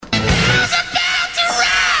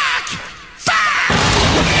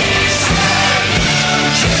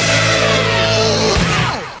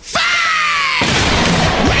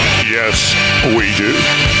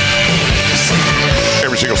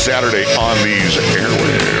Saturday on these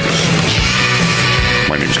airwaves.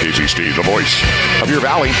 My name's Casey Steve, the voice of your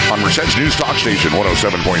valley on Merced's News Talk Station,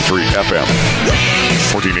 107.3 FM,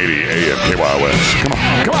 1480 AM KYOS. Come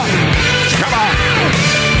on, come on, come on.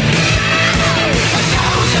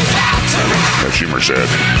 As Schumer said,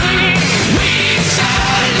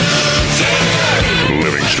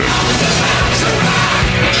 Livingston,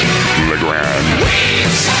 LeGrand,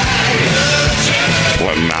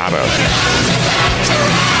 Lanada,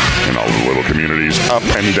 and all the little communities up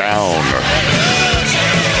and down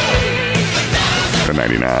the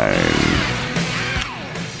 99.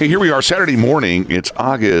 Hey, here we are, Saturday morning. It's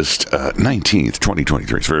August 19th,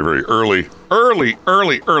 2023. It's very, very early.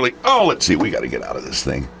 Oh, let's see. We got to get out of this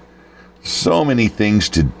thing. So many things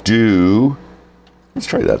to do. Let's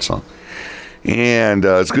try that song. And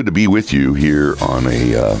it's good to be with you here on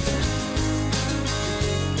a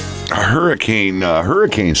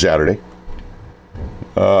hurricane Saturday.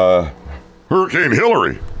 Hurricane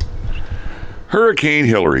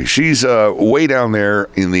Hillary. She's way down there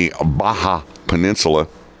in the Baja Peninsula.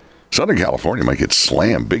 Southern California might get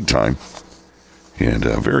slammed big time. And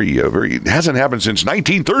very, it hasn't happened since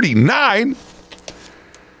 1939.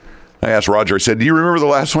 I asked Roger, I said, do you remember the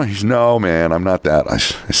last one? He said, no, man, I'm not that. I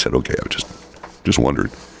said, okay, I just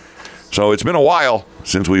wondered. So it's been a while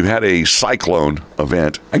since we've had a cyclone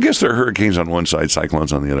event. I guess there are hurricanes on one side,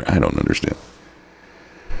 cyclones on the other. I don't understand.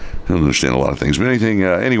 I don't understand a lot of things. But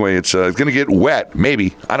anyway, it's going to get wet,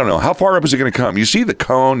 maybe. I don't know. How far up is it going to come? You see the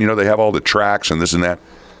cone, they have all the tracks and this and that.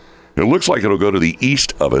 It looks like it'll go to the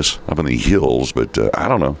east of us, up in the hills, but I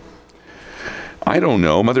don't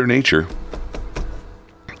know. Mother Nature.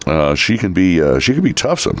 She can be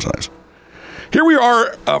tough sometimes. Here we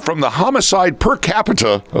are from the homicide per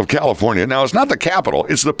capita of California. Now, it's not the capital,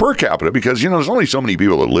 it's the per capita because, there's only so many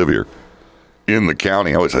people that live here in the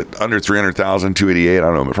county. I was at under 300,000, 288. I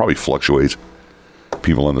don't know. It probably fluctuates,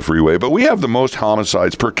 people on the freeway. But we have the most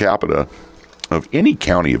homicides per capita of any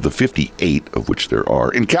county of the 58 of which there are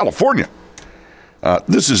in California.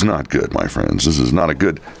 This is not good, my friends. This is not a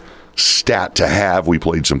good stat to have. We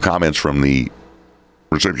played some comments from the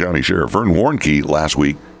Merced County Sheriff Vern Warnke last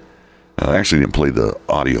week. I actually didn't play the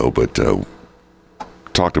audio, but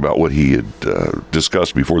talked about what he had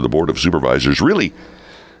discussed before the Board of Supervisors, really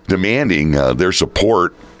demanding their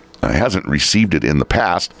support. Hasn't received it in the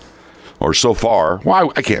past or so far.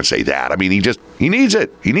 Well, I can't say that. I mean, he needs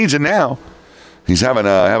it. He needs it now. He's having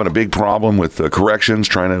a big problem with corrections,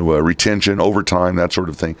 trying to retention, overtime, that sort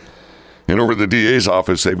of thing. And over at the DA's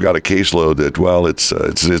office, they've got a caseload that, well, it's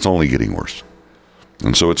only getting worse.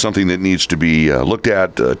 And so it's something that needs to be looked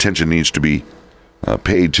at. Attention needs to be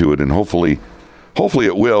paid to it, and hopefully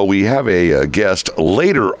it will. We have a guest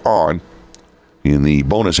later on in the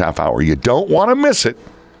bonus half hour. You don't want to miss it.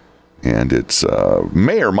 And it's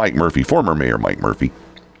Mayor Mike Murphy, former Mayor Mike Murphy.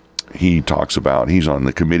 He talks about he's on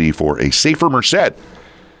the committee for a safer Merced.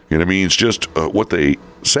 And it means just what they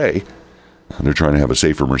say. They're trying to have a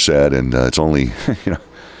safer Merced, and it's only,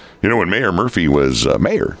 when Mayor Murphy was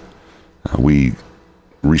mayor, we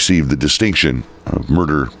received the distinction of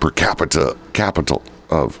murder per capita capital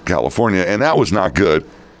of California, and that was not good.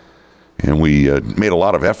 And we made a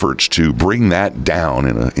lot of efforts to bring that down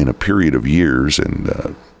in a period of years,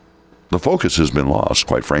 and the focus has been lost,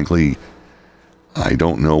 quite frankly. I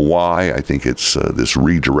don't know why. I think it's this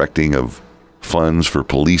redirecting of funds for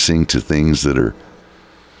policing to things that are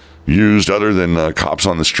used other than cops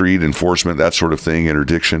on the street, enforcement, that sort of thing,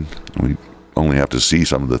 interdiction. We only have to see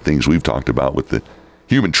some of the things we've talked about with the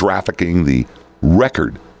human trafficking, the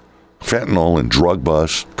record fentanyl and drug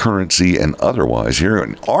bust, currency, and otherwise here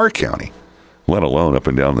in our county, let alone up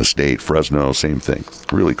and down the state. Fresno, same thing.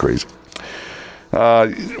 Really crazy.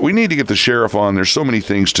 We need to get the sheriff on. There's so many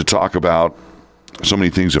things to talk about. So many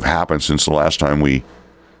things have happened since the last time we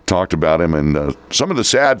talked about him. And some of the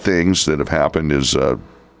sad things that have happened is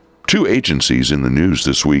two agencies in the news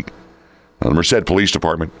this week. The Merced Police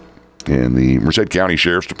Department and the Merced County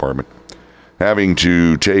Sheriff's Department having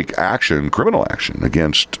to take criminal action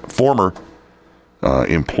against former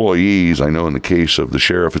employees. I know in the case of the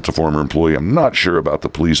sheriff, it's a former employee. I'm not sure about the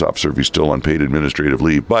police officer if he's still on paid administrative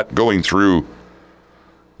leave, but going through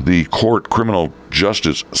the court criminal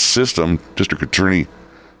justice system, District Attorney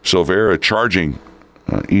Silvera charging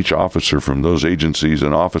each officer from those agencies,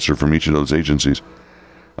 an officer from each of those agencies,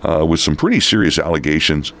 with some pretty serious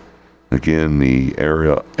allegations. Again, the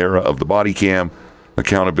era of the body cam,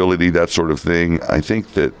 accountability, that sort of thing. I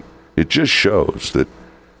think that it just shows that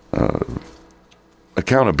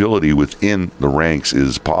accountability within the ranks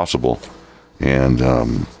is possible and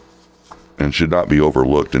should not be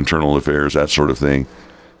overlooked. Internal affairs, that sort of thing.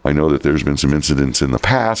 I know that there's been some incidents in the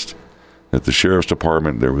past at the sheriff's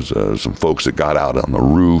department. There was some folks that got out on the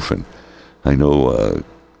roof, and I know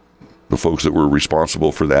the folks that were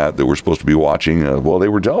responsible for that were supposed to be watching, they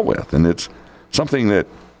were dealt with. And it's something that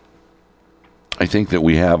I think that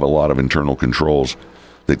we have a lot of internal controls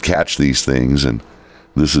that catch these things, and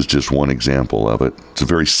this is just one example of it. It's a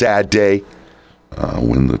very sad day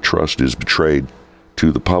when the trust is betrayed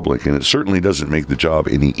to the public, and it certainly doesn't make the job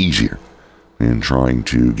any easier in trying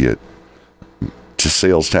to get to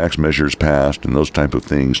sales tax measures passed and those type of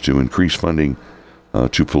things, to increase funding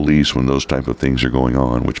to police when those type of things are going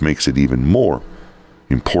on, which makes it even more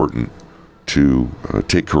important to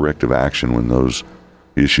take corrective action when those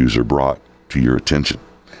issues are brought to your attention.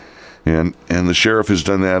 And the sheriff has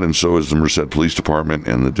done that, and so has the Merced Police Department,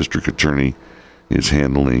 and the district attorney is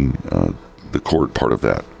handling the court part of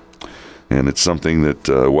that. And it's something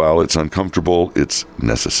that, while it's uncomfortable, it's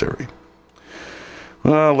necessary.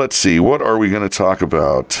 Let's see. What are we going to talk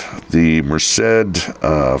about? The Merced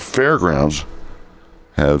Fairgrounds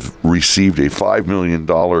have received a $5 million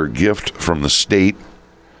gift from the state.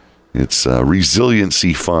 It's a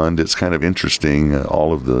resiliency fund. It's kind of interesting.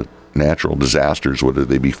 All of the natural disasters, whether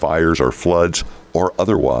they be fires or floods or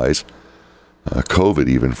otherwise, COVID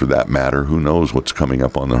even for that matter, who knows what's coming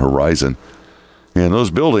up on the horizon. And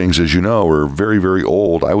those buildings, as you know, are very, very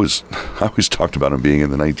old. I always talked about them being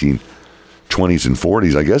in the 1920s and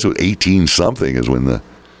 40s. I guess it was 18-something is when the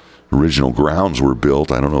original grounds were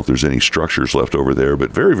built. I don't know if there's any structures left over there,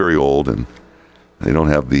 but very, very old, and they don't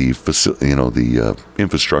have the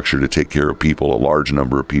infrastructure to take care of people, a large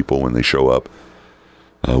number of people when they show up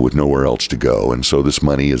with nowhere else to go. And so this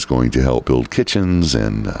money is going to help build kitchens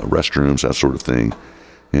and restrooms, that sort of thing.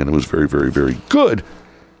 And it was very, very, very good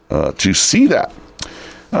to see that.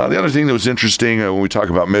 The other thing that was interesting when we talk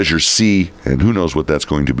about Measure C, and who knows what that's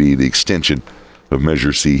going to be, the extension of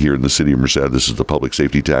Measure C here in the city of Merced. This is the public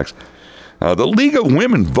safety tax. The League of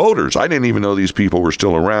Women Voters, I didn't even know these people were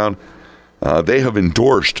still around. They have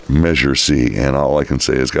endorsed Measure C, and all I can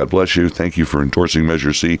say is God bless you. Thank you for endorsing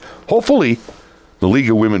Measure C. Hopefully, the League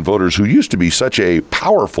of Women Voters, who used to be such a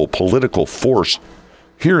powerful political force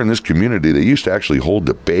here in this community, they used to actually hold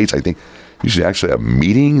debates. I think used to actually have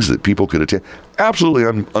meetings that people could attend. Absolutely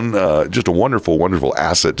just a wonderful, wonderful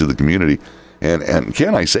asset to the community. And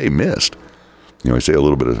can I say missed? I say a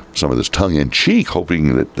little bit of some of this tongue-in-cheek,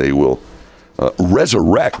 hoping that they will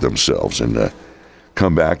resurrect themselves and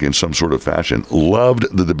come back in some sort of fashion.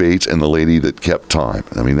 Loved the debates and the lady that kept time.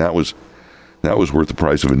 I mean, that was worth the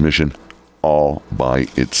price of admission all by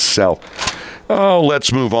itself. Oh,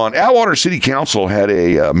 let's move on. Atwater City Council had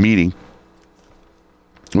a meeting.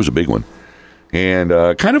 It was a big one. And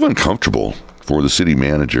kind of uncomfortable for the city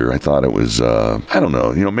manager. I thought it was, I don't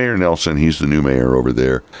know, Mayor Nelson, he's the new mayor over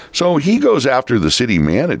there. So he goes after the city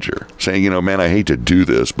manager saying, man, I hate to do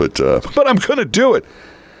this, but I'm going to do it.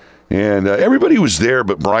 And everybody was there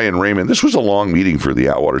but Brian Raymond. This was a long meeting for the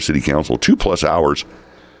Atwater City Council, 2+ hours.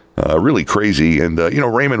 Really crazy. And,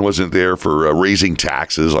 Raymond wasn't there for raising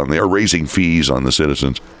taxes or raising fees on the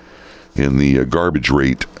citizens in the garbage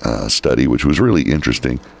rate study, which was really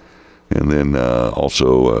interesting. And then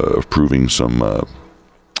also approving some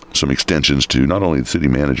extensions to not only the city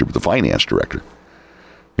manager, but the finance director.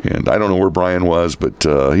 And I don't know where Brian was, but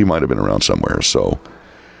he might have been around somewhere. So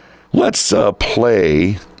let's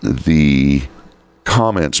play the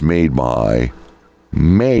comments made by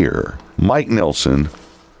Mayor Mike Nelson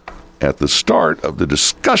at the start of the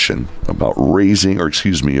discussion about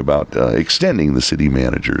extending the city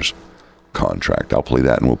manager's contract. I'll play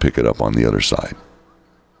that and we'll pick it up on the other side.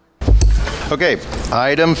 Okay,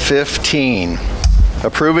 item 15,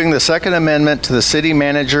 approving the Second Amendment to the City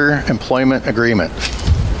Manager Employment Agreement.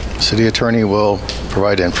 City Attorney will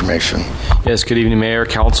provide information. Yes, good evening, Mayor,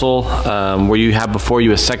 Council. Where you have before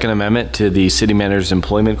you a Second Amendment to the City Manager's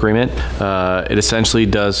Employment Agreement. It essentially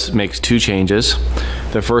makes two changes.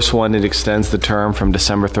 The first one, it extends the term from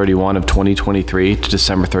December 31 of 2023 to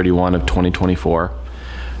December 31 of 2024.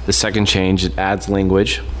 The second change, it adds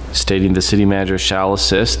language stating the city manager shall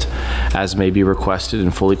assist as may be requested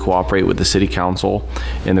and fully cooperate with the city council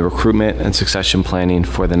in the recruitment and succession planning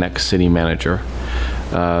for the next city manager.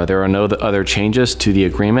 There are no other changes to the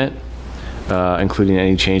agreement, including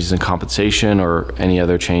any changes in compensation or any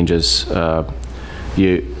other changes.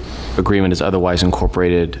 The agreement is otherwise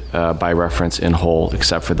incorporated by reference in whole,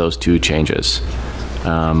 except for those two changes.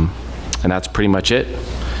 And that's pretty much it.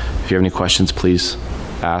 If you have any questions, please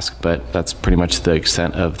ask, but that's pretty much the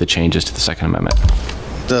extent of the changes to the Second Amendment.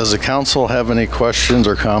 Does the council have any questions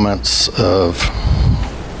or comments of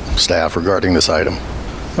staff regarding this item?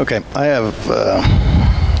 Okay, I have,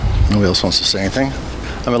 nobody else wants to say anything?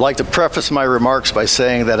 I would like to preface my remarks by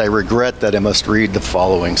saying that I regret that I must read the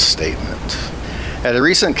following statement. At a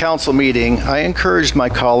recent council meeting, I encouraged my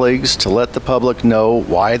colleagues to let the public know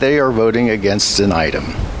why they are voting against an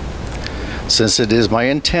item. Since it is my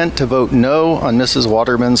intent to vote no on Mrs.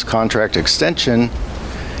 Waterman's contract extension,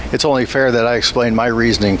 it's only fair that I explain my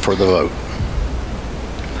reasoning for the vote.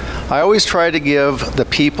 I always try to give the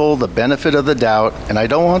people the benefit of the doubt, and I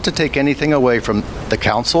don't want to take anything away from the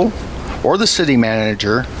council or the city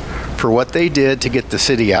manager for what they did to get the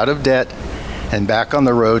city out of debt and back on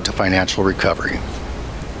the road to financial recovery.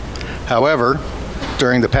 However,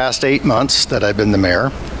 during the past 8 months that I've been the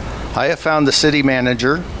mayor, I have found the city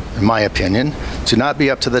manager, in my opinion, to not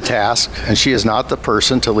be up to the task, and she is not the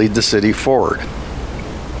person to lead the city forward.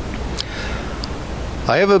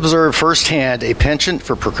 I have observed firsthand a penchant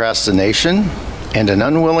for procrastination and an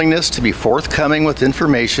unwillingness to be forthcoming with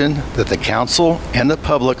information that the council and the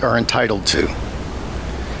public are entitled to.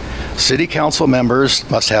 City council members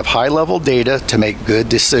must have high-level data to make good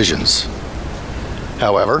decisions.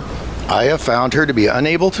 However, I have found her to be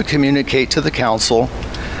unable to communicate to the council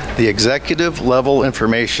the executive-level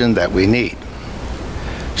information that we need.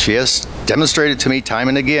 She has demonstrated to me time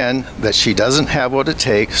and again that she doesn't have what it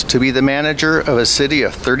takes to be the manager of a city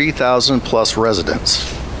of 30,000 plus residents.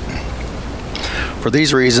 For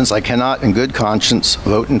these reasons, I cannot in good conscience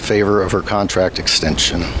vote in favor of her contract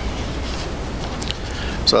extension.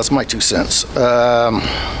 So that's my 2 cents. Are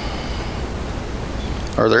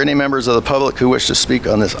there any members of the public who wish to speak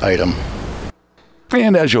on this item?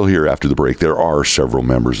 And as you'll hear after the break, there are several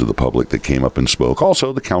members of the public that came up and spoke.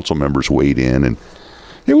 Also, the council members weighed in, and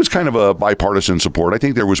it was kind of a bipartisan support. I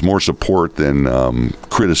think there was more support than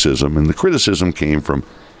criticism, and the criticism came from,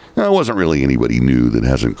 it wasn't really anybody new that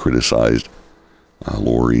hasn't criticized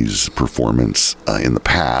Lori's performance in the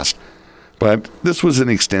past. But this was an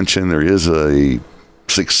extension. There is a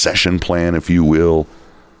succession plan, if you will.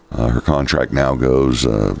 Her contract now goes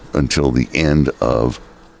until the end of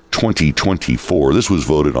 2024. This was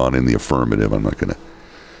voted on in the affirmative. I'm not going to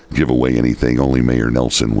give away anything. Only Mayor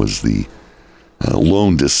Nelson was the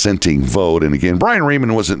lone dissenting vote. And again, Brian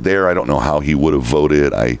Raymond wasn't there. I don't know how he would have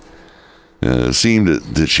voted. I seemed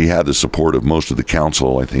that she had the support of most of the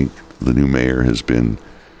council. I think the new mayor has been,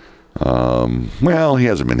 he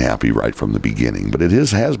hasn't been happy right from the beginning, but it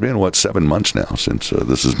has been, 7 months now since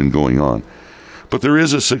this has been going on. But there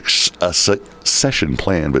is a succession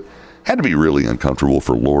plan, but had to be really uncomfortable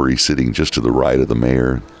for Lori sitting just to the right of the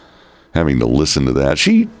mayor, having to listen to that.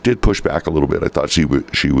 She did push back a little bit. I thought she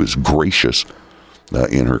was gracious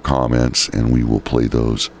in her comments, and we will play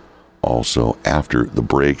those also after the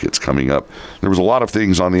break. It's coming up. There was a lot of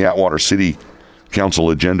things on the Atwater City Council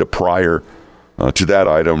agenda prior to that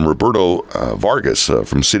item. Roberto Vargas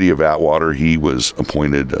from City of Atwater, he was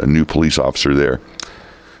appointed a new police officer there.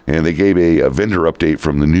 And they gave a vendor update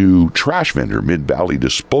from the new trash vendor, Mid-Valley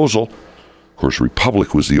Disposal. Of course,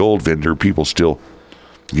 Republic was the old vendor. People still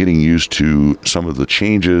getting used to some of the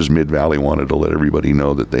changes. Mid-Valley wanted to let everybody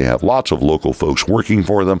know that they have lots of local folks working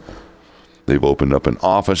for them. They've opened up an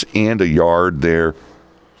office and a yard there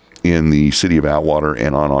in the city of Atwater.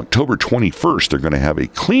 And on October 21st, they're going to have a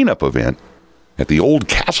cleanup event at the old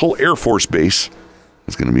Castle Air Force Base.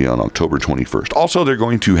 It's going to be on October 21st. Also, they're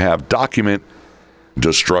going to have document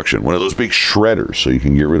destruction, one of those big shredders, so you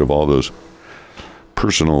can get rid of all those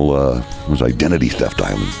personal those identity theft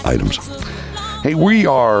items. Hey, we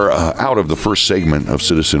are out of the first segment of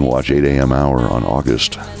Citizen Watch 8 a.m. hour on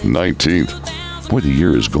August 19th. Boy, the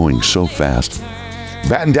year is going so fast.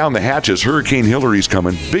 Batten down the hatches. Hurricane Hillary's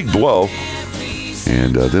coming. Big blow.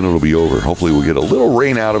 And then it'll be over. Hopefully we'll get a little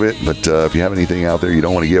rain out of it, but if you have anything out there you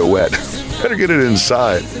don't want to get wet, better get it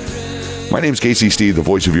inside. My name's Casey Steve, the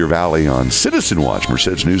voice of your valley on Citizen Watch,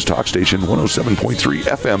 Merced's News Talk Station, 107.3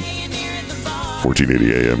 FM,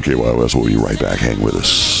 1480 AM KYOS. We'll be right back. Hang with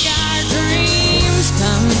us.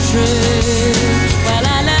 Well,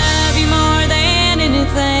 I love you more than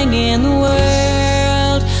anything in the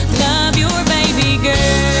world. Love your baby girl.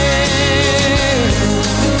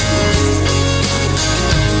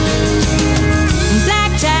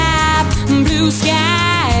 Black top, blue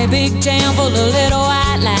sky, big town full of little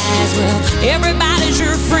white lies. Well, everybody's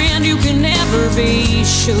your friend, you can never be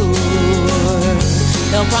sure.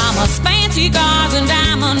 They'll promise fancy cars and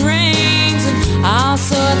diamond rings and all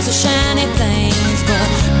sorts of shiny things, but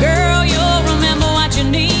girl, you'll remember what your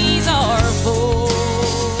knees are for.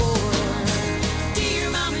 Dear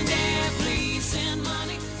mom and dad, please send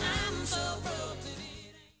money. I'm so broke that it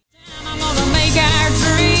ain't time. I'm gonna make our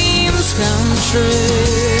dreams come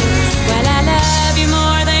true. Well, I love you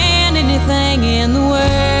more than anything in the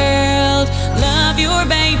world. Love your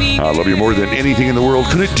baby girl. I love you more than anything in the world.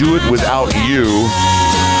 Couldn't do it without you.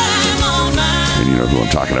 And you know who I'm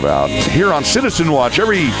talking about. Here on Citizen Watch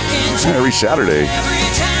every Saturday.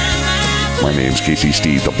 My name's Casey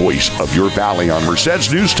Steve, the voice of your valley on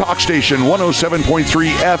Merced's News Talk Station, 107.3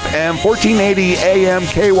 FM, 1480 AM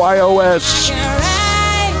KYOS.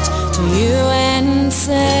 To you and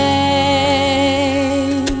say,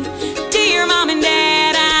 dear mom and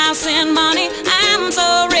dad, I'll send money. I'm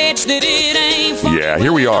so rich that it ain't fun. Yeah,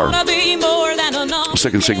 here we are.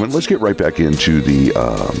 Second segment. Let's get right back into the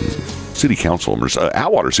city council,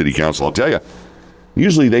 Atwater City Council. I'll tell you,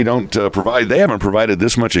 usually they don't they haven't provided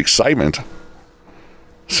this much excitement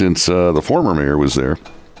since the former mayor was there.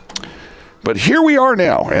 But here we are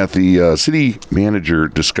now at the city manager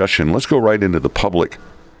discussion. Let's go right into the public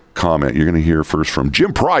comment. You're going to hear first from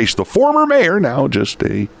Jim Price, the former mayor, now just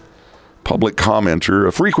a public commenter,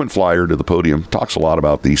 a frequent flyer to the podium, talks a lot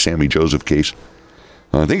about the Sammy Joseph case.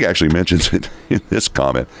 I think he actually mentions it in this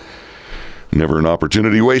comment. Never an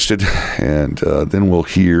opportunity wasted. And then we'll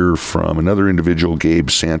hear from another individual, Gabe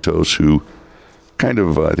Santos, who kind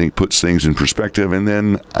of, I think, puts things in perspective. And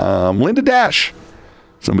then Linda Dash,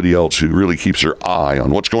 somebody else who really keeps her eye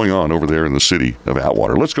on what's going on over there in the city of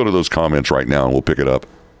Atwater. Let's go to those comments right now, and we'll pick it up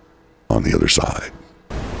on the other side.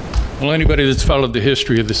 Well, anybody that's followed the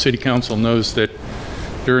history of the city council knows that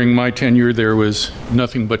during my tenure, there was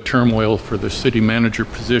nothing but turmoil for the city manager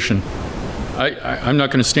position. I'm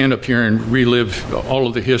not going to stand up here and relive all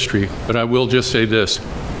of the history, but I will just say this.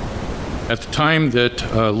 At the time that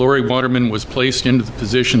Lori Waterman was placed into the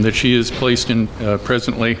position that she is placed in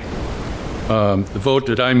presently, the vote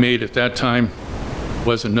that I made at that time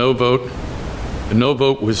was a no vote. The no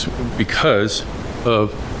vote was because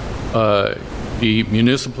of the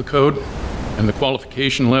municipal code and the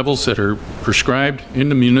qualification levels that are prescribed in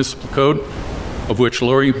the municipal code, of which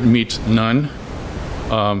Lori meets none.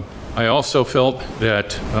 I also felt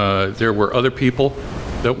that there were other people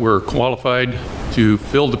that were qualified to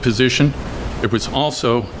fill the position. There was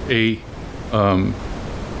also a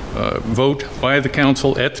vote by the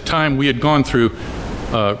council. At the time, we had gone through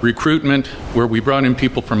recruitment where we brought in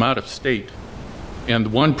people from out of state. And the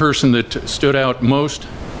one person that stood out most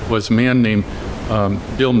was a man named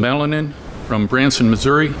Bill Mellinen from Branson,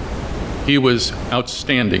 Missouri. He was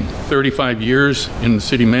outstanding, 35 years in the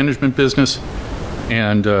city management business,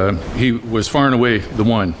 and he was far and away the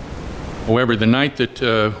one. However, the night that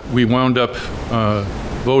we wound up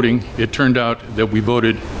voting, it turned out that we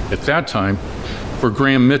voted at that time for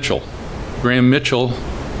Graham Mitchell. Graham Mitchell,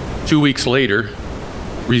 2 weeks later,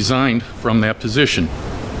 resigned from that position.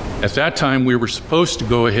 At that time, we were supposed to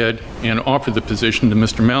go ahead and offer the position to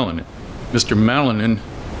Mr. Mellinen. Mr. Mellinen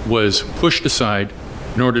was pushed aside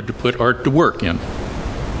in order to put Art DeWerck in.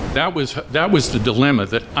 That was the dilemma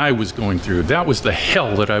that I was going through. That was the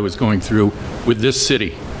hell that I was going through with this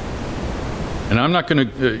city. And I'm not going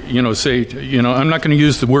to, I'm not going to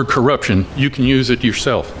use the word corruption. You can use it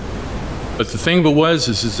yourself. But the thing of it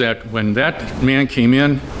is that when that man came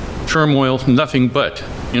in, turmoil, nothing but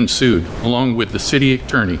ensued, along with the city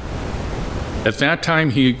attorney. At that time,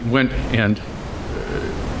 he went and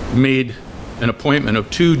made an appointment of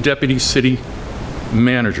 2 deputy city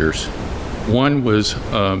managers. One was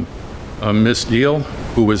Miss Deal,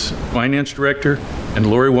 who was finance director, and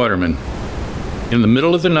Lori Waterman. In the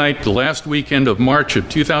middle of the night, the last weekend of March of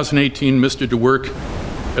 2018, Mr. DeWerck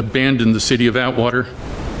abandoned the city of Atwater.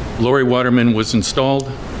 Lori Waterman was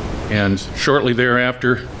installed and shortly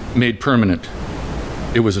thereafter made permanent.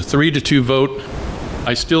 It was a 3-2 vote.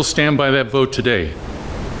 I still stand by that vote today.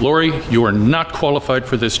 Lori, you are not qualified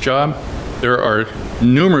for this job. There are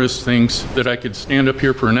numerous things that I could stand up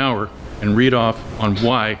here for an hour and read off on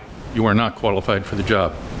why you are not qualified for the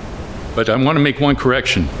job. But I want to make one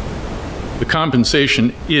correction. The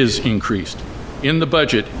compensation is increased. In the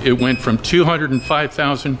budget, it went from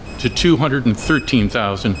 $205,000 to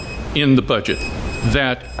 $213,000 in the budget.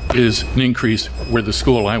 That is an increase where the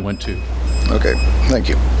school I went to. Okay, thank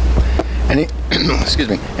you.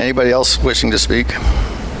 Anybody else wishing to speak?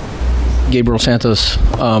 Gabriel Santos.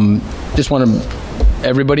 Just want to,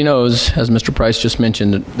 everybody knows, as Mr. Price just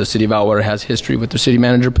mentioned, the city of Atwater has history with their city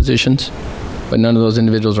manager positions, but none of those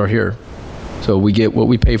individuals are here. So we get what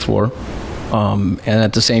we pay for. And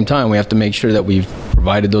at the same time, we have to make sure that we've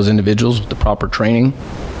provided those individuals with the proper training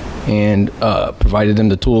and provided them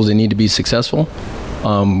the tools they need to be successful.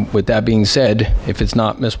 With that being said, if it's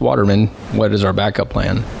not Ms. Waterman, what is our backup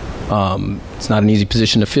plan? It's not an easy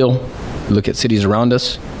position to fill. We look at cities around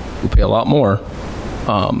us who pay a lot more.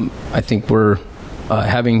 I think we're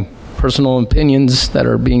having personal opinions that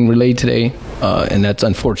are being relayed today, and that's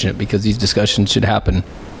unfortunate because these discussions should happen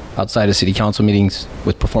outside of city council meetings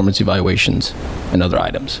with performance evaluations and other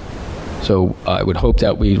items. So I would hope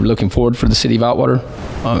that we're looking forward for the city of Atwater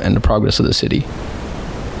and the progress of the city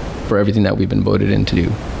for everything that we've been voted in to do.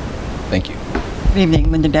 Thank you. Good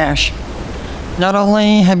evening, Linda Dash. Not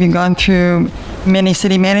only have you gone through many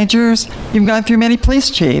city managers, you've gone through many police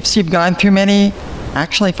chiefs, you've gone through many,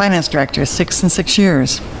 actually, finance directors, 6 and 6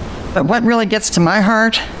 years. But what really gets to my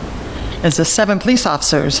heart is the 7 police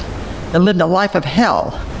officers that lived a life of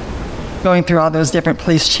hell going through all those different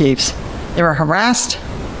police chiefs. They were harassed,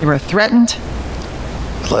 they were threatened.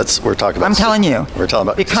 We're talking about. I'm telling you. We're talking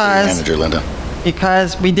about the city manager, Linda.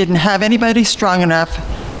 Because we didn't have anybody strong enough,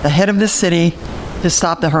 the head of the city, to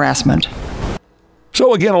stop the harassment.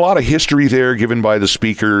 So again, a lot of history there given by the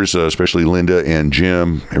speakers, especially Linda and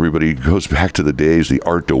Jim. Everybody goes back to the days, the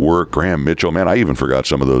art to work, Graham Mitchell. Man, I even forgot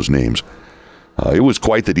some of those names. It was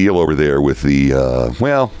quite the deal over there with the,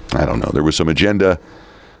 I don't know. There was some agenda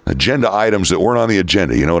items that weren't on the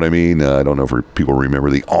agenda. You know what I mean? I don't know if people remember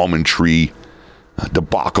the almond tree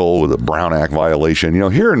debacle with a Brown Act violation.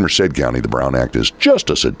 Here in Merced County, the Brown Act is just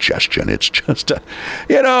a suggestion. It's just,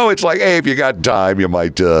 it's like, hey, if you got time, you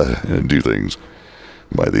might do things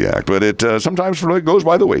by the act. But it sometimes goes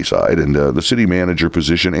by the wayside. And the city manager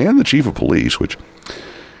position and the chief of police, which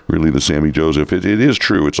really the Sammy Joseph, it is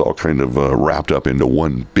true. It's all kind of wrapped up into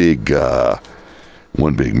one big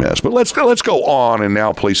mess. But let's go on and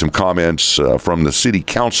now play some comments from the city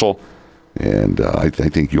council. And I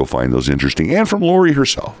think you'll find those interesting. And from Lori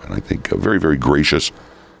herself. And I think very, very gracious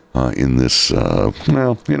in this, in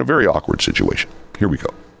a very awkward situation. Here we go.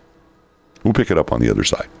 We'll pick it up on the other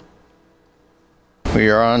side. We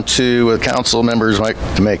are on to council members like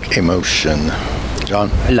to make a motion. John?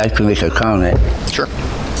 I'd like to make a comment. Sure.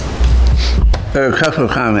 There are a couple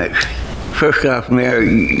of comments. First off, Mayor,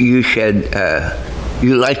 you said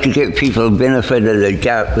you like to give people benefit of the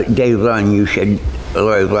doubt, but day one you said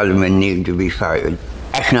Lori Waterman needed to be fired.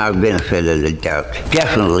 That's not a benefit of the doubt.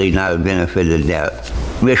 Definitely not a benefit of the doubt.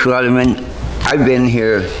 Miss Waterman, I've been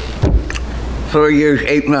here 4 years,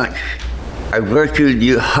 8 months. I've worked with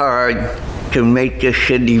you hard to make this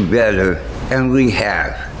city better, and we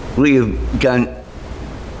have. We have done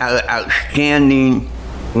outstanding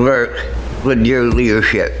work with your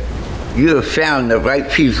leadership. You have found the right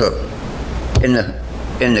people in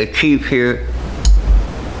the chief here,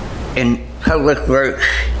 in public works.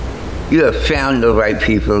 You have found the right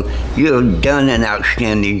people. You have done an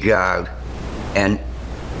outstanding job. And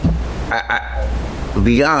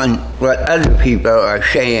beyond what other people are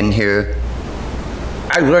saying here,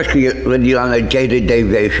 I work with you on a day-to-day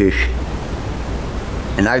basis,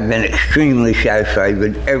 and I've been extremely satisfied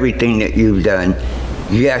with everything that you've done.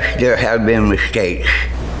 Yes, there have been mistakes,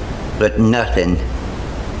 but nothing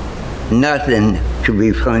to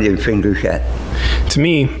be pointed fingers at. To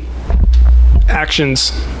me,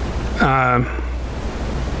 actions,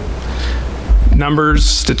 numbers,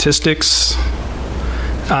 statistics,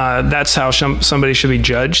 that's how somebody should be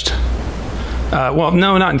judged. Well,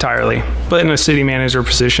 no, not entirely, but in a city manager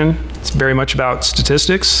position, it's very much about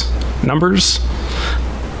statistics, numbers.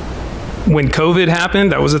 When COVID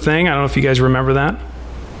happened, that was a thing. I don't know if you guys remember that.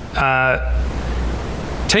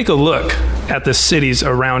 Take a look at the cities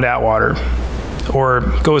around Atwater, or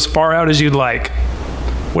go as far out as you'd like.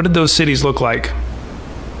 What did those cities look like?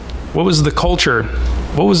 What was the culture?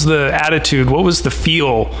 What was the attitude? What was the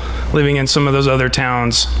feel living in some of those other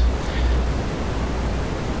towns?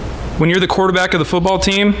 When you're the quarterback of the football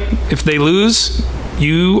team, if they lose,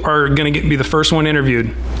 you are going to be the first one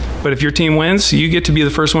interviewed. But if your team wins, you get to be the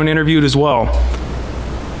first one interviewed as well.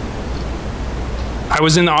 I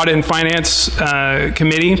was in the Audit and Finance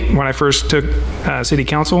Committee when I first took City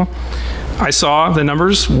Council. I saw the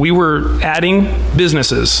numbers. We were adding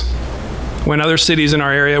businesses when other cities in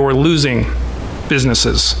our area were losing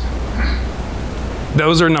businesses.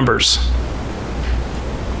 Those are numbers.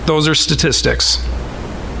 Those are statistics.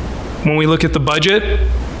 When we look at the budget,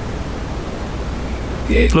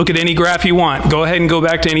 look at any graph you want. Go ahead and go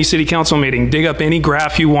back to any city council meeting. Dig up any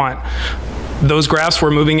graph you want. Those graphs were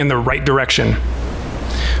moving in the right direction.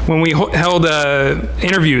 When we held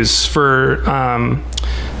interviews for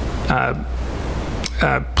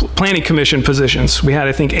planning commission positions, we had,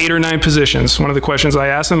 I think, 8 or 9 positions. One of the questions I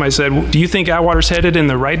asked them, I said, do you think Atwater's headed in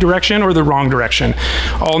the right direction or the wrong direction?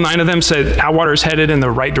 All 9 of them said Atwater's headed in the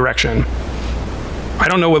right direction. I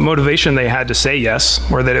don't know what motivation they had to say yes,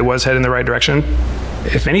 or that it was headed in the right direction.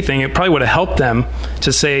 If anything, it probably would have helped them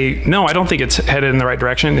to say, no, I don't think it's headed in the right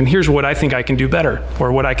direction, and here's what I think I can do better,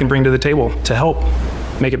 or what I can bring to the table to help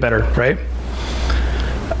make it better, right?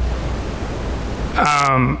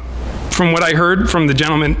 From what I heard from the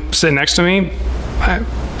gentleman sitting next to me,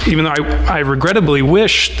 even though I regrettably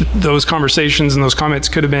wish those conversations and those comments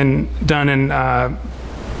could have been done in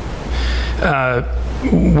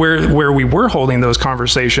where we were holding those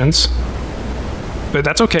conversations. But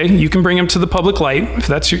that's okay. You can bring them to the public light if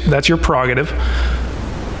that's your prerogative.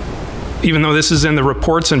 Even though this is in the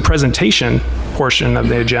reports and presentation portion of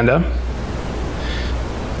the agenda.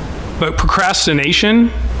 But procrastination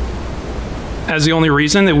as the only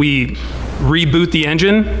reason that we reboot the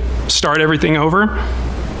engine, start everything over,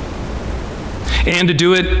 and to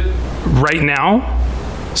do it right now.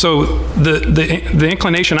 So the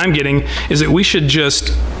inclination I'm getting is that we should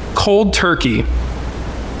just cold turkey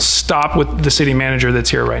stop with the city manager that's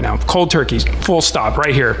here right now. Cold turkey, full stop,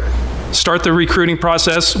 right here. Start the recruiting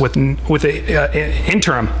process with an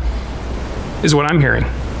interim, is what I'm hearing.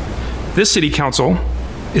 This city council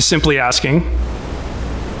is simply asking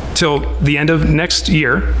till the end of next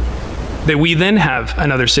year that we then have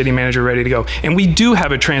another city manager ready to go. And we do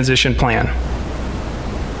have a transition plan.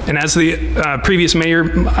 And as the previous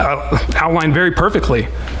mayor outlined very perfectly,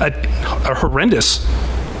 a horrendous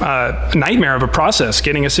nightmare of a process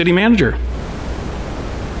getting a city manager.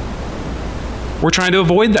 We're trying to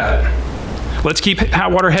avoid that. Let's keep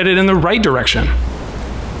Atwater headed in the right direction.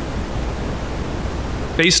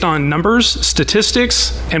 Based on numbers,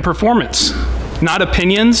 statistics, and performance, not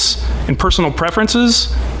opinions and personal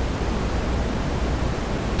preferences.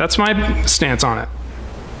 That's my stance on it.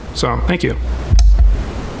 So, thank you.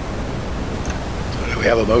 Do we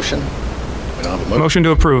have a motion? We don't have a motion. Motion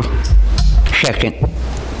to approve. Second.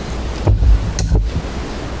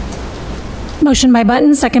 Motion by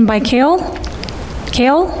Button, second by Kale.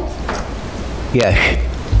 Kale?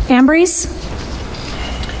 Yes. Ambrose?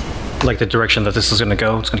 Like the direction that this is going to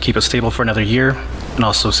go. It's going to keep us stable for another year and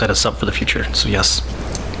also set us up for the future. So yes.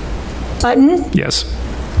 Button? Yes.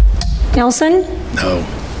 Nelson? No.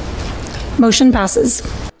 Motion passes.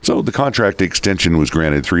 So the contract extension was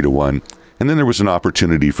granted 3-1, and then there was an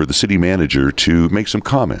opportunity for the city manager to make some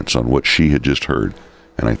comments on what she had just heard.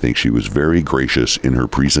 And I think she was very gracious in her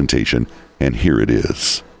presentation, and here it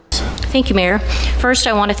is. Thank you, Mayor. First,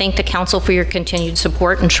 I want to thank the council for your continued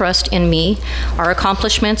support and trust in me. Our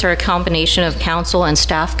accomplishments are a combination of council and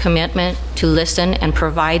staff commitment to listen and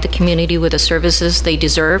provide the community with the services they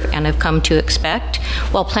deserve and have come to expect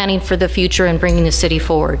while planning for the future and bringing the city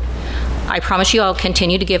forward. I promise you I'll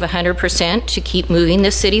continue to give 100% to keep moving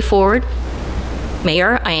this city forward.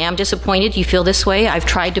 Mayor, I am disappointed you feel this way. I've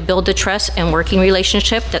tried to build the trust and working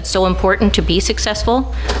relationship that's so important to be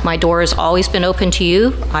successful. My door has always been open to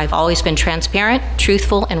you. I've always been transparent,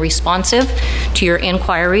 truthful, and responsive to your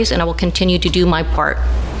inquiries, and I will continue to do my part.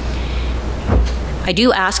 I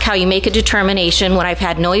do ask how you make a determination when I've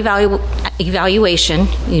had no evaluation.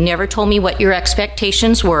 You never told me what your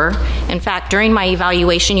expectations were. In fact, during my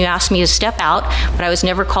evaluation, you asked me to step out, but I was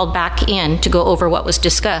never called back in to go over what was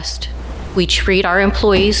discussed. We treat our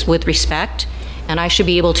employees with respect, and I should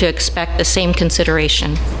be able to expect the same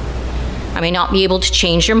consideration. I may not be able to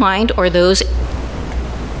change your mind or those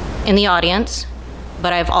in the audience,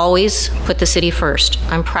 but I've always put the city first.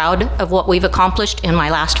 I'm proud of what we've accomplished in my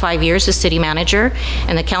last 5 years as city manager,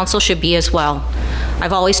 and the council should be as well.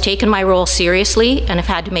 I've always taken my role seriously and have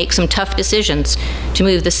had to make some tough decisions to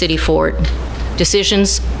move the city forward.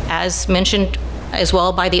 Decisions, as mentioned as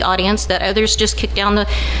well by the audience, that others just kicked down the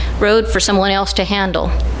road for someone else to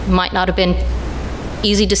handle. Might not have been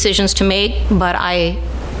easy decisions to make, but I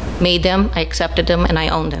made them, I accepted them, and I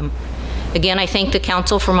owned them. Again, I thank the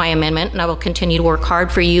council for my amendment, and I will continue to work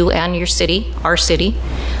hard for you and your city, our city.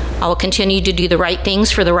 I will continue to do the right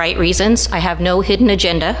things for the right reasons. I have no hidden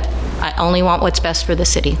agenda. I only want what's best for the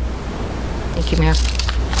city. Thank you, Mayor.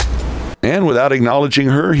 And without acknowledging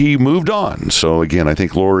her, he moved on. So again, I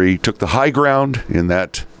think Lori took the high ground in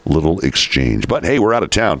that little exchange. But hey, we're out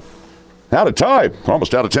of town. Out of time.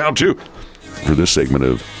 Almost out of town, too. For this segment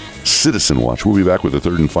of Citizen Watch, we'll be back with the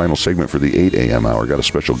third and final segment for the 8 a.m. hour. Got a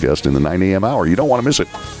special guest in the 9 a.m. hour. You don't want to miss it.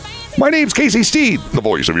 My name's Casey Steed, the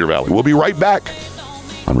voice of your valley. We'll be right back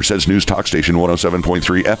on Merced's News Talk Station 107.3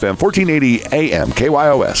 FM, 1480 AM,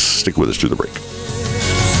 KYOS. Stick with us to the break.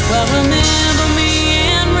 Well, remember me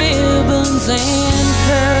and ribbons and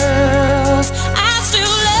pearls. I still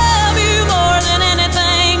love you more than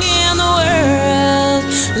anything in the world.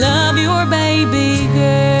 Love your baby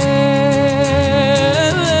girl.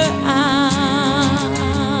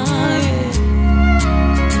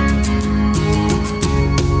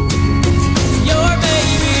 Your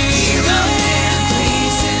baby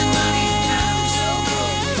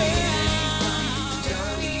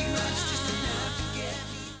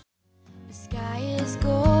The sky is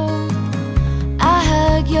gold. I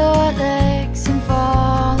hug your legs and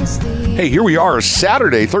fall asleep. Hey, here we are,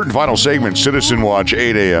 Saturday, third and final segment, Citizen Watch,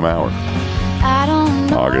 8 a.m. hour.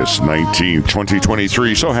 August 19th,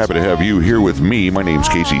 2023. So happy to have you here with me. My name's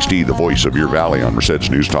Casey Steed, the voice of your valley on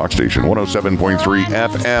Merced's News Talk Station, 107.3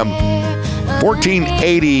 FM,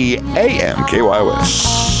 1480 AM,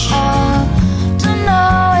 KYOS.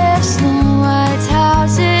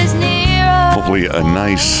 Hopefully a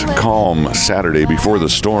nice, calm Saturday before the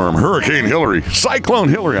storm. Hurricane Hillary, Cyclone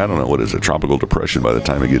Hillary. I don't know, what is it, tropical depression by the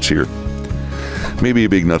time it gets here. Maybe a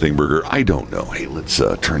big nothing burger. I don't know. Hey, let's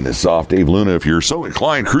turn this off. Dave Luna, if you're so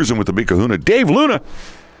inclined, cruising with the Big Kahuna. Dave Luna,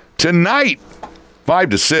 tonight,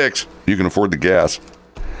 5 to 6. You can afford the gas.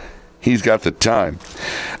 He's got the time.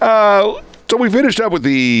 So we finished up with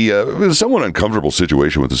the somewhat uncomfortable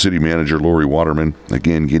situation with the city manager, Lori Waterman,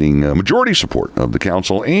 again getting majority support of the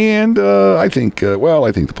council, and I think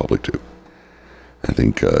the public too. I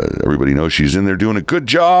think everybody knows she's in there doing a good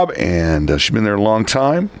job, and she's been there a long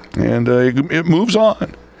time, and it moves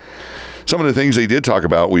on. Some of the things they did talk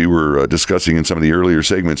about, we were discussing in some of the earlier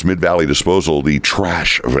segments. Mid-Valley Disposal, the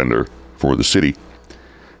trash vendor for the city,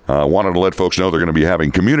 wanted to let folks know they're going to be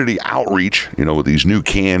having community outreach, with these new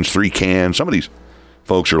cans, 3 cans. Some of these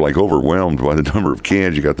folks are like overwhelmed by the number of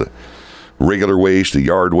cans. You got the regular waste, the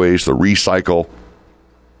yard waste, the recycle.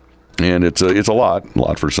 And it's a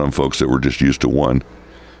lot for some folks that were just used to one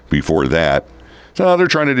before that. So they're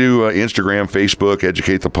trying to do Instagram, Facebook,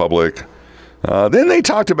 educate the public. Then they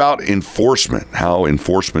talked about enforcement, how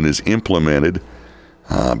enforcement is implemented.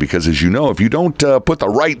 Because as you know, if you don't put the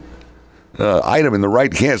right item in the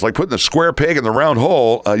right hands, like putting the square peg in the round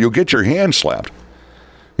hole, you'll get your hand slapped.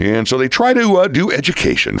 And so they try to do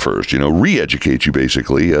education first, re-educate you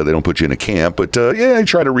basically. They don't put you in a camp, but they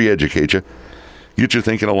try to re-educate you. Get you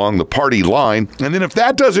thinking along the party line. And then if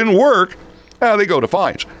that doesn't work, they go to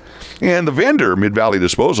fines. And the vendor, Mid-Valley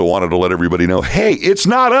Disposal, wanted to let everybody know, hey, it's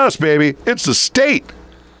not us, baby. It's the state.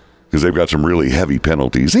 Because they've got some really heavy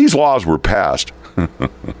penalties. These laws were passed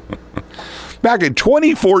back in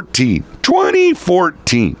 2014.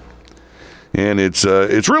 2014. And it's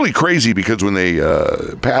really crazy because when they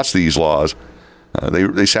passed these laws,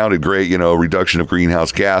 they sounded great, reduction of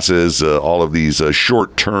greenhouse gases, all of these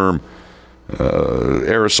short-term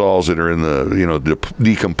aerosols that are in the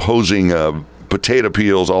decomposing potato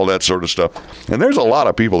peels, all that sort of stuff. And there's a lot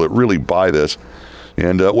of people that really buy this.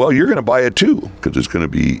 And you're going to buy it too, because it's going to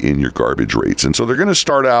be in your garbage rates. And so they're going to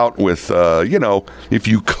start out with if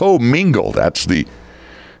you commingle, that's the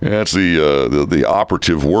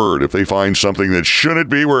operative word. If they find something that shouldn't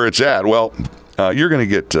be where it's at, you're going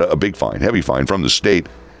to get a big fine, heavy fine from the state.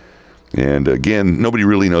 And again, nobody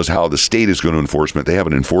really knows how the state is going to enforce it. They have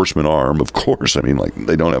an enforcement arm, of course. I mean,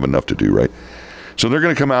 they don't have enough to do, right? So they're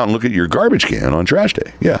going to come out and look at your garbage can on trash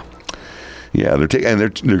day. Yeah, they're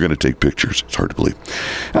going to take pictures. It's hard to believe.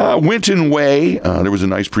 Winton Way, there was a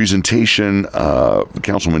nice presentation.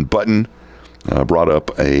 Councilman Button brought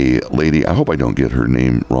up a lady. I hope I don't get her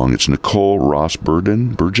name wrong. It's Nicole Ross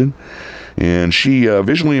Burgeon, and she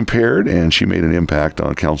visually impaired, and she made an impact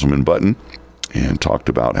on Councilman Button. And talked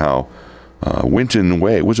about how Winton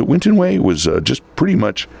Way was just pretty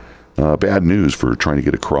much bad news for trying to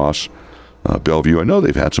get across Bellevue. I know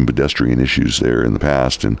they've had some pedestrian issues there in the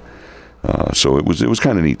past, and so it was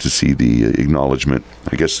kind of neat to see the acknowledgement.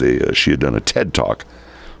 I guess she had done a TED Talk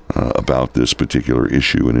about this particular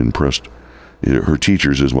issue and impressed her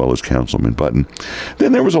teachers as well as Councilman Button.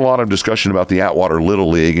 Then there was a lot of discussion about the Atwater Little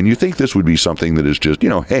League, and you think this would be something that is just,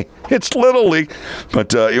 hey, it's Little League.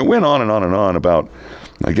 But it went on and on and on about,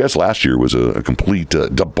 I guess last year was a complete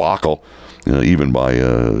debacle, even by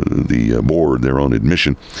the board, their own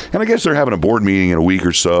admission. And I guess they're having a board meeting in a week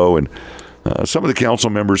or so, and some of the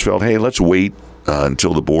council members felt, hey, let's wait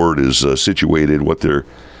until the board is situated, what the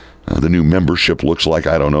new membership looks like.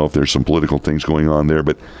 I don't know if there's some political things going on there,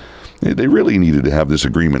 but they really needed to have this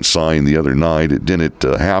agreement signed the other night. It didn't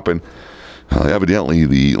happen. Evidently,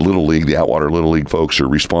 the Little League, the Atwater Little League folks are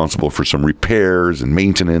responsible for some repairs and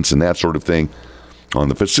maintenance and that sort of thing on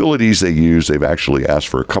the facilities they use. They've actually asked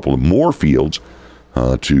for a couple of more fields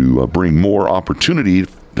to bring more opportunity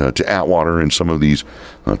to Atwater in some of these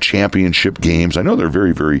championship games. I know they're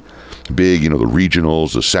very, very big, the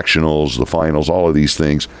regionals, the sectionals, the finals, all of these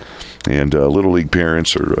things. And Little League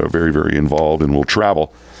parents are very, very involved and will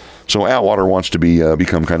travel. So Atwater wants to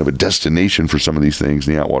become kind of a destination for some of these things.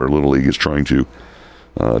 The Atwater Little League is trying to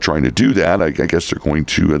do that. I guess they're going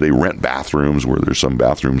to, they rent bathrooms where there's some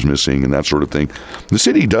bathrooms missing and that sort of thing. The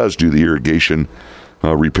city does do the irrigation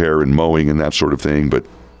repair and mowing and that sort of thing, but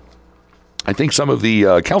I think some of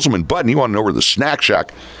the Councilman Button, he wanted to know where the snack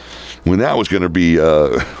shack, when that was going to be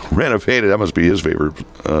renovated. That must be his favorite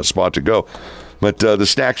spot to go. But the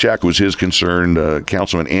Snack Shack was his concern.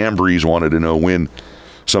 Councilman Ambrose wanted to know when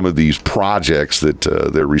some of these projects that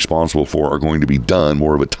they're responsible for are going to be done,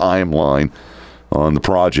 more of a timeline on the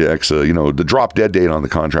projects. The drop dead date on the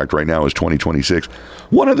contract right now is 2026.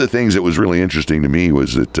 One of the things that was really interesting to me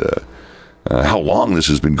was that how long this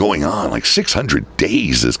has been going on, like 600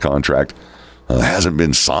 days this contract hasn't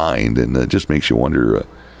been signed, and it just makes you wonder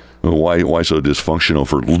why so dysfunctional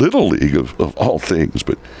for Little League of all things.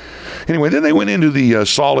 But anyway, then they went into the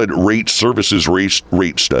solid rate services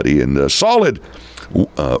rate study, and solid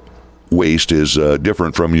waste is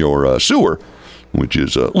different from your sewer, which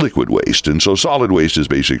is liquid waste. And so solid waste is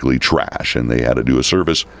basically trash, and they had to do a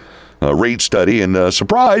service rate study, and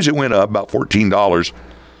surprise, it went up about $14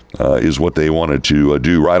 is what they wanted to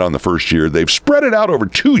do right on the first year. They've spread it out over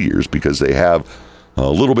 2 years because they have a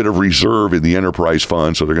little bit of reserve in the enterprise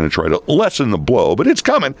fund, so they're going to try to lessen the blow, but it's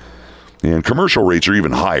coming. And commercial rates are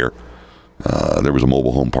even higher. There was a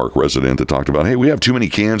mobile home park resident that talked about, hey, we have too many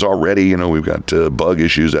cans already. We've got bug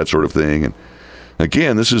issues, that sort of thing. And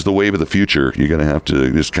again, this is the wave of the future. You're going to have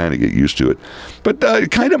to just kind of get used to it. But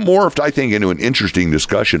it kind of morphed, I think, into an interesting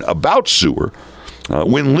discussion about sewer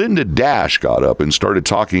when Linda Dash got up and started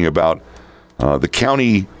talking about the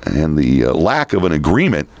county and the lack of an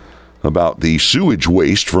agreement about the sewage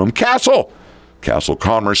waste from Castle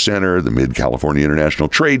Commerce Center, the Mid-California International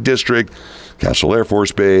Trade District, Castle Air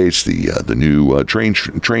Force Base, the new train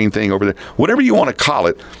thing over there, whatever you want to call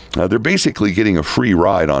it. They're basically getting a free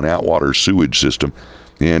ride on Atwater's sewage system,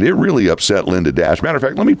 and it really upset Linda Dash. Matter of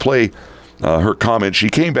fact, let me play her comment. She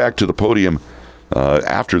came back to the podium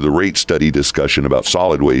after the rate study discussion about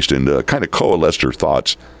solid waste and kind of coalesced her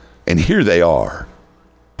thoughts, and here they are.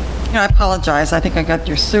 I apologize. I think I got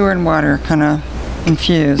your sewer and water kind of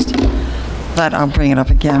confused, but I'll bring it up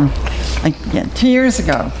again. 2 years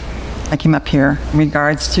ago, I came up here in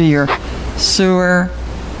regards to your sewer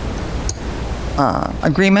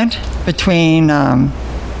agreement between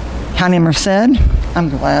County of Merced, I'm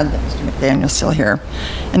glad that Mr. McDaniel's still here,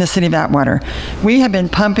 and the City of Atwater. We have been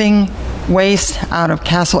pumping waste out of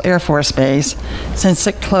Castle Air Force Base since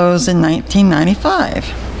it closed in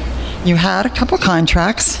 1995. You had a couple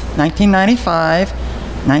contracts, 1995,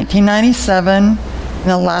 1997, and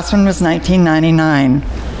the last one was 1999.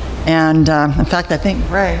 And in fact, I think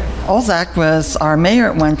Ray Olzak was our mayor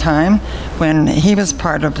at one time when he was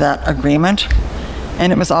part of that agreement.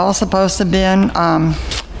 And it was all supposed to have been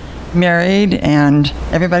married, and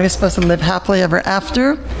everybody was supposed to live happily ever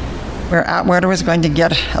after, where Atwater was going to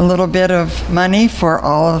get a little bit of money for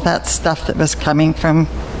all of that stuff that was coming from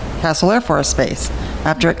Castle Air Force Base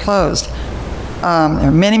after it closed. There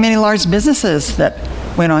are many, many large businesses that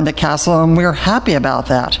went on to Castle, and we were happy about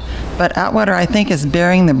that. But Atwater, I think, is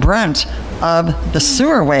bearing the brunt of the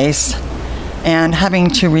sewer waste and having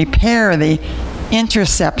to repair the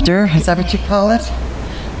interceptor, is that what you call it?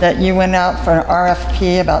 That you went out for an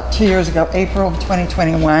RFP about 2 years ago, April of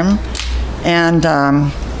 2021, and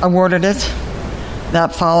awarded it the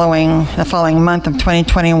following month of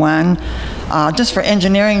 2021, just for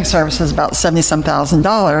engineering services, about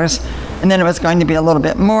 $70,000, and then it was going to be a little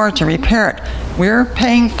bit more to repair it. We're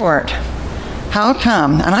paying for it. How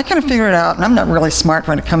come? And I kind of figured it out, and I'm not really smart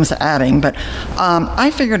when it comes to adding, but I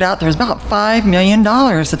figured out there's about $5 million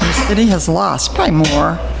that the city has lost, probably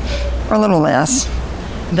more or a little less,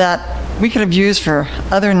 that we could have used for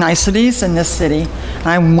other niceties in this city. And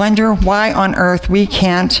I wonder why on earth we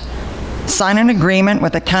can't sign an agreement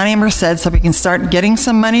with the County of Merced so we can start getting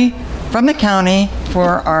some money from the county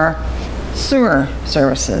for our sewer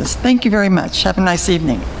services. Thank you very much. Have a nice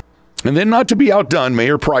evening. And then, not to be outdone,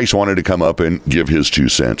 Mayor Price wanted to come up and give his 2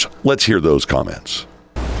 cents. Let's hear those comments.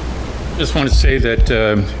 Just want to say that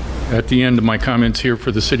at the end of my comments here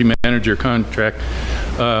for the city manager contract,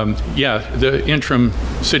 the interim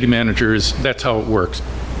city manager that's how it works.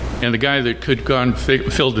 And the guy that could have gone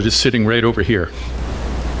filled it is sitting right over here.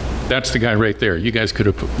 That's the guy right there. You guys could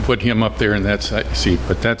have put him up there in that seat,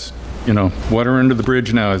 but that's, water under the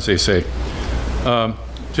bridge now, as they say.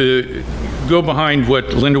 To go behind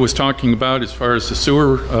what Linda was talking about as far as the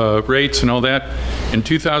sewer rates and all that, in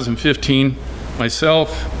 2015, myself,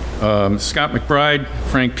 Scott McBride,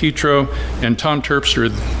 Frank Petro, and Tom Terpster,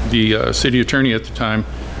 the city attorney at the time,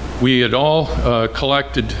 we had all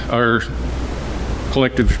collected our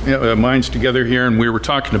collective minds together here, and we were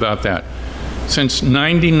talking about that. Since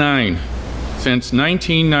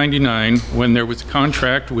 1999, when there was a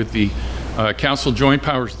contract with the Castle Joint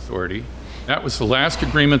Powers Authority, that was the last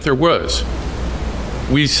agreement there was.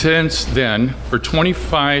 We since then, for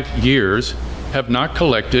 25 years, have not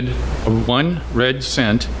collected a 1 red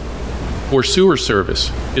cent for sewer service.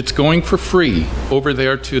 It's going for free over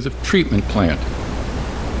there to the treatment plant.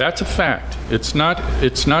 That's a fact. It's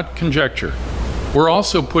not conjecture. We're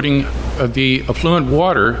also putting the affluent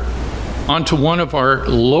water onto one of our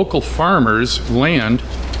local farmers' land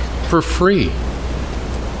for free.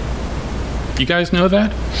 You guys know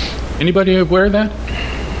that? Anybody aware of that?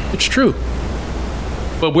 It's true.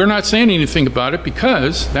 But we're not saying anything about it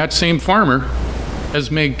because that same farmer has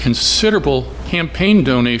made considerable campaign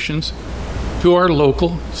donations to our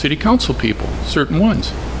local city council people, certain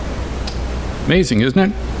ones. Amazing, isn't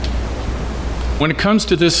it? When it comes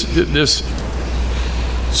to this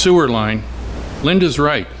sewer line, Linda's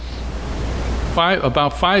right.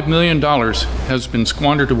 About $5 million has been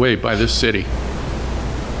squandered away by this city.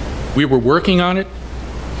 We were working on it.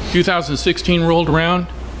 2016 rolled around.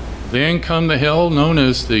 Then come the hell known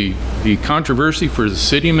as the controversy for the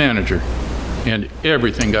city manager. And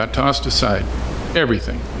everything got tossed aside.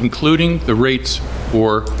 Everything, including the rates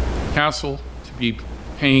for Castle to be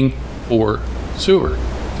paying for sewer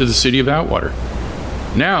to the city of Atwater.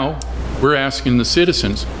 Now, we're asking the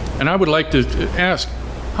citizens, and I would like to ask,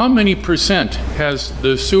 how many percent has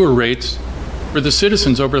the sewer rates for the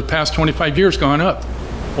citizens over the past 25 years gone up?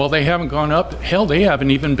 Well, they haven't gone up. Hell, they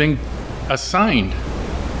haven't even been assigned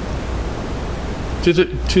to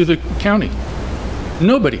the county.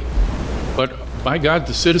 Nobody. But by God,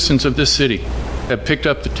 the citizens of this city have picked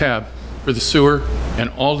up the tab for the sewer and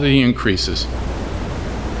all the increases.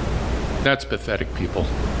 That's pathetic, people.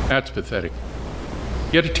 That's pathetic.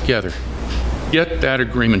 Get it together. Get that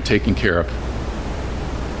agreement taken care of.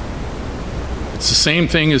 It's the same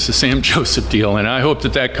thing as the Sam Joseph deal, and I hope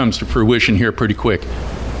that comes to fruition here pretty quick.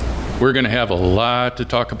 We're going to have a lot to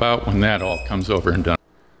talk about when that all comes over and done.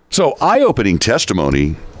 So, eye-opening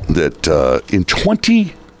testimony that in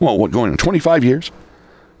 25 years,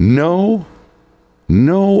 no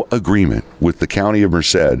agreement with the county of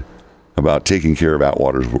Merced about taking care of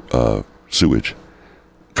Atwater's sewage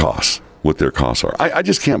costs, what their costs are. I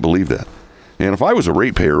just can't believe that. And if I was a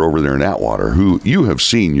ratepayer over there in Atwater, who you have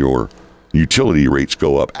seen your utility rates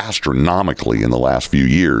go up astronomically in the last few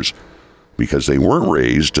years because they weren't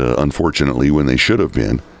raised, unfortunately, when they should have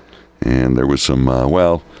been. And there was some, I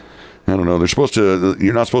don't know,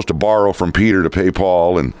 you're not supposed to borrow from Peter to pay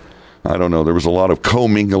Paul, and I don't know, there was a lot of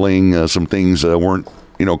commingling, some things weren't,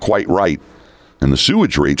 quite right. And the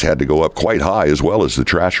sewage rates had to go up quite high as well as the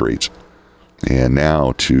trash rates. And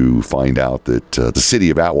now to find out that the city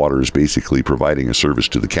of Atwater is basically providing a service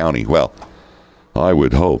to the county, well, I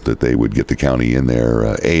would hope that they would get the county in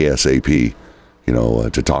there ASAP,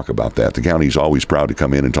 to talk about that. The county's always proud to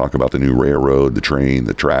come in and talk about the new railroad, the train,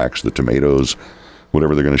 the tracks, the tomatoes,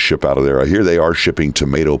 whatever they're going to ship out of there. I hear they are shipping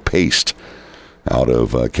tomato paste out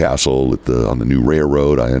of Castle on the new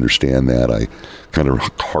railroad. I understand that. I kind of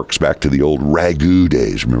harks back to the old ragu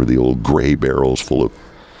days. Remember the old gray barrels full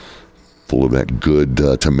of that good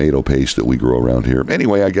tomato paste that we grow around here.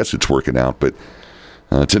 Anyway, I guess it's working out, but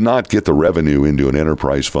to not get the revenue into an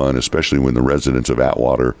enterprise fund, especially when the residents of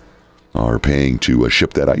Atwater are paying to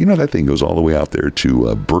ship that out. That thing goes all the way out there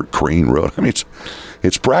to Burt Crane Road. I mean,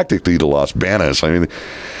 it's practically to Las Banas. I mean,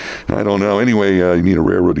 I don't know. Anyway, you need a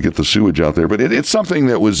railroad to get the sewage out there, but it's something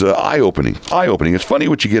that was eye-opening. Eye-opening. It's funny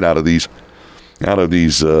what you get out of these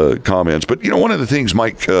comments. But one of the things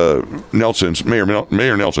Mayor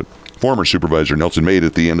Nelson, former Supervisor Nelson, made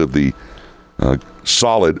at the end of the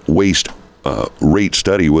solid waste rate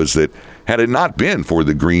study was that had it not been for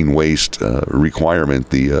the green waste requirement,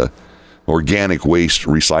 the organic waste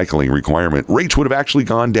recycling requirement, rates would have actually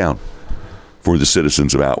gone down for the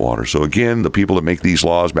citizens of Atwater. So again, the people that make these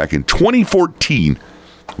laws back in 2014,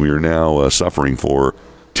 we are now suffering for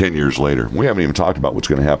 10 years later. We haven't even talked about what's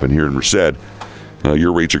going to happen here in Merced.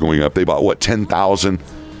 Your rates are going up. They bought, 10,000,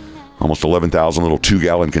 almost 11,000 little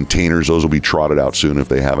 2-gallon containers. Those will be trotted out soon if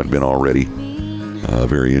they haven't been already.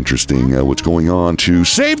 Very interesting what's going on to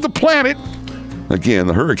save the planet. Again,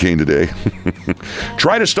 the hurricane today.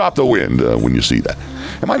 Try to stop the wind when you see that.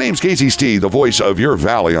 And my name's Casey Steve, the voice of your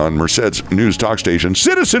valley on Merced's news talk station,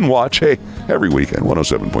 Citizen Watch. Hey, every weekend,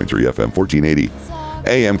 107.3 FM, 1480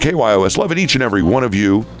 AM, KYOS. Loving each and every one of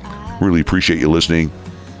you. Really appreciate you listening.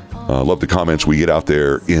 Love the comments we get out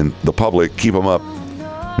there in the public. Keep them up.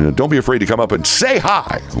 Don't be afraid to come up and say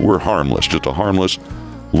hi. We're harmless, just a harmless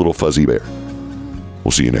little fuzzy bear.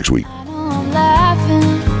 We'll see you next week.